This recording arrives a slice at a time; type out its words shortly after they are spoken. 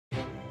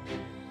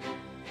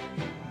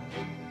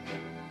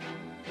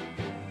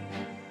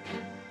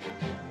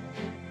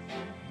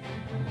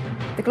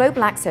The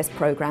Global Access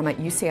Programme at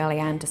UCLA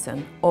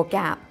Anderson, or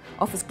GAP,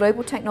 offers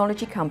global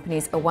technology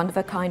companies a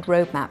one-of-a-kind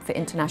roadmap for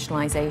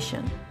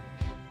internationalisation.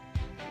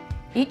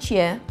 Each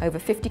year, over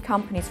 50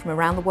 companies from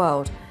around the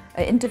world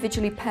are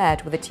individually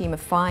paired with a team of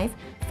 5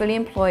 fully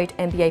employed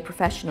MBA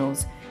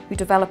professionals who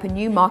develop a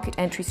new market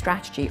entry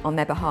strategy on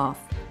their behalf.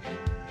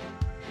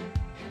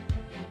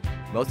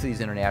 Most of these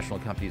international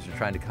companies are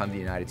trying to come to the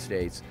United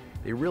States.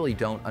 They really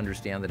don't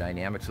understand the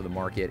dynamics of the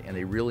market, and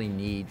they really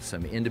need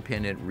some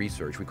independent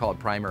research. We call it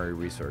primary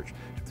research,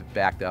 to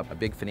back up a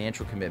big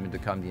financial commitment to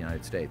come to the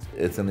United States.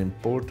 It's an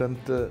important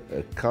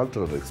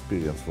cultural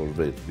experience for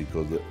this,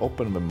 because it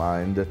opens the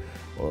mind,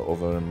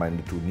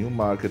 to new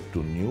market,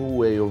 to new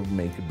way of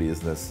making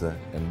business,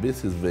 and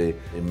this is the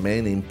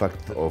main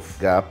impact of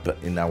GAP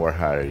in our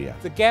area.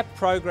 The GAP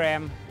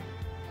program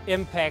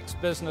impacts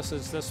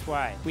businesses this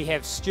way. We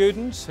have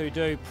students who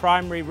do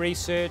primary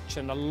research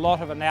and a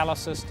lot of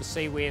analysis to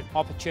see where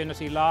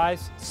opportunity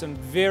lies. Some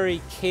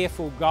very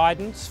careful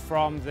guidance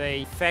from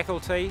the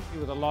faculty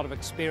with a lot of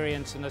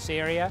experience in this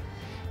area.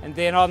 And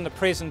then on the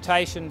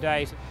presentation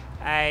date,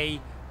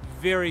 a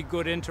very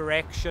good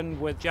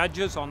interaction with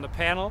judges on the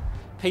panel,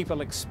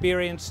 people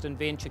experienced in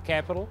venture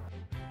capital.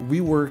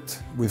 We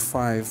worked with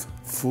 5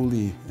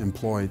 fully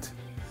employed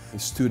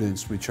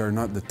students, which are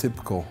not the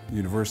typical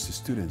university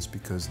students,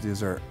 because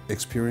these are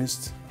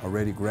experienced,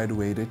 already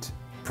graduated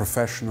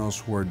professionals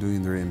who are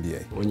doing their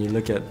MBA. When you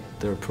look at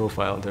their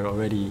profile, they're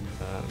already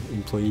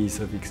employees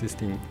of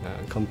existing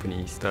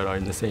companies that are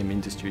in the same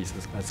industries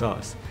as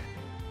us.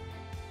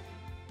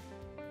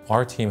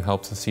 Our team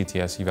helps the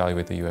CTS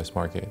evaluate the US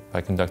market by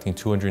conducting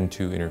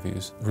 202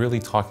 interviews, really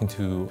talking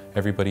to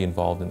everybody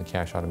involved in the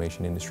cash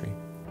automation industry.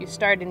 You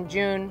start in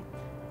June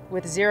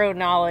with zero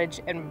knowledge,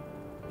 and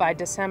by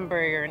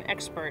December, you're an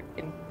expert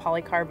in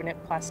polycarbonate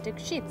plastic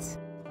sheets.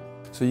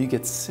 So you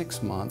get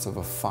 6 months of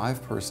a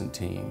 5-person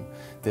team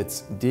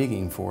that's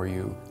digging for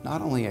you,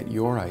 not only at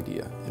your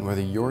idea and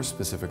whether your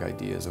specific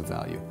idea is of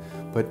value,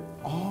 but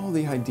all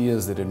the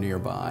ideas that are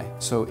nearby.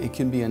 So it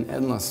can be an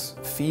endless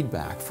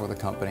feedback for the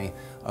company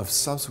of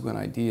subsequent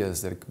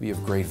ideas that could be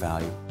of great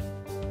value.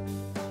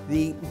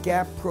 The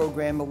GAP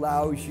program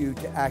allows you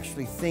to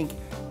actually think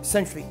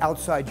essentially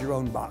outside your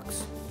own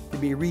box, to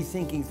be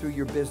rethinking through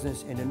your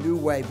business in a new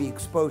way, be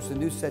exposed to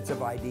new sets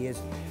of ideas,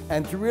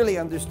 and to really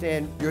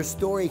understand your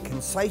story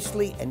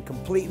concisely and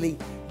completely,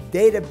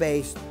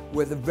 data-based,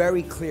 with a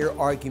very clear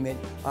argument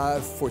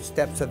for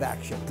steps of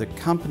action. The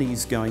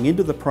companies going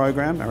into the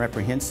program are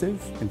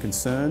apprehensive and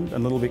concerned, a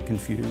little bit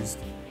confused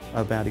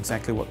about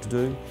exactly what to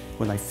do.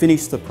 When they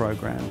finish the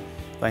program,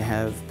 they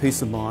have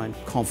peace of mind,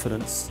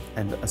 confidence,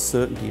 and a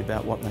certainty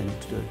about what they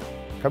need to do.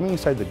 Coming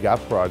inside the GAP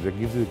project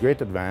gives you a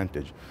great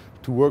advantage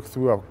to work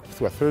through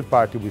a third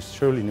party who is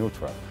surely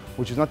neutral,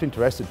 which is not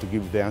interested to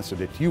give you the answer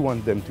that you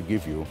want them to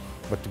give you,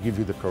 but to give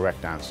you the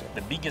correct answer.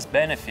 The biggest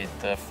benefit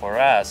for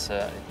us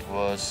it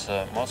was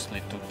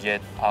mostly to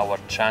get our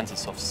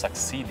chances of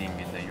succeeding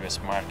in the US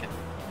market.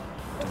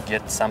 To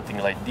get something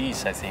like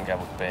this, I think I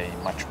would pay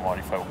much more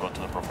if I would go to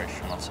the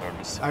professional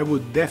service. I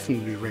would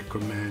definitely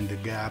recommend the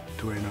GAP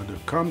to another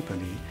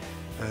company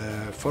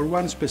for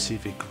one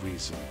specific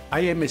reason. I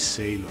am a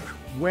sailor.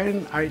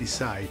 When I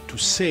decide to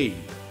sail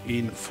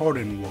in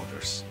foreign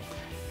waters,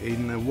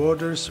 in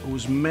waters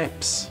whose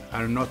maps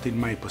are not in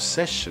my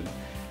possession,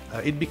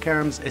 it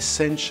becomes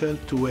essential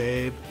to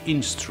have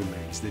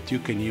instruments that you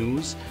can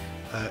use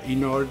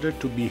in order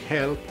to be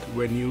helped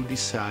when you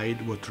decide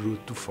what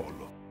route to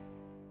follow.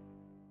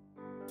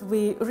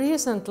 We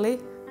recently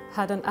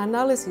had an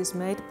analysis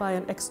made by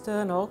an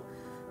external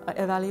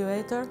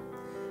evaluator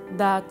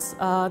that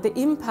the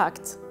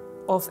impact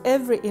of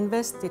every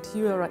invested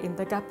euro in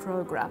the GAP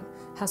program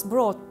has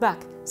brought back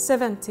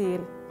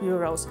 17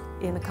 euros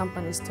in the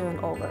company's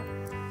turnover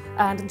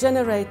and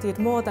generated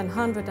more than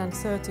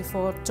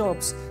 134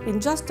 jobs in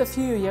just a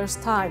few years'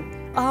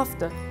 time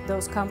after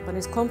those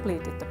companies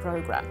completed the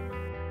program.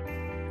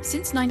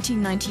 Since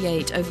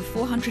 1998, over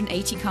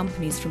 480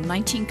 companies from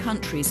 19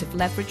 countries have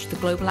leveraged the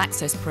Global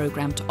Access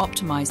Programme to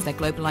optimise their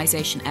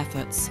globalisation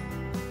efforts.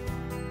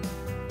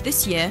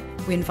 This year,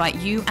 we invite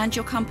you and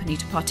your company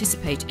to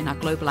participate in our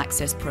Global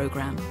Access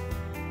Programme.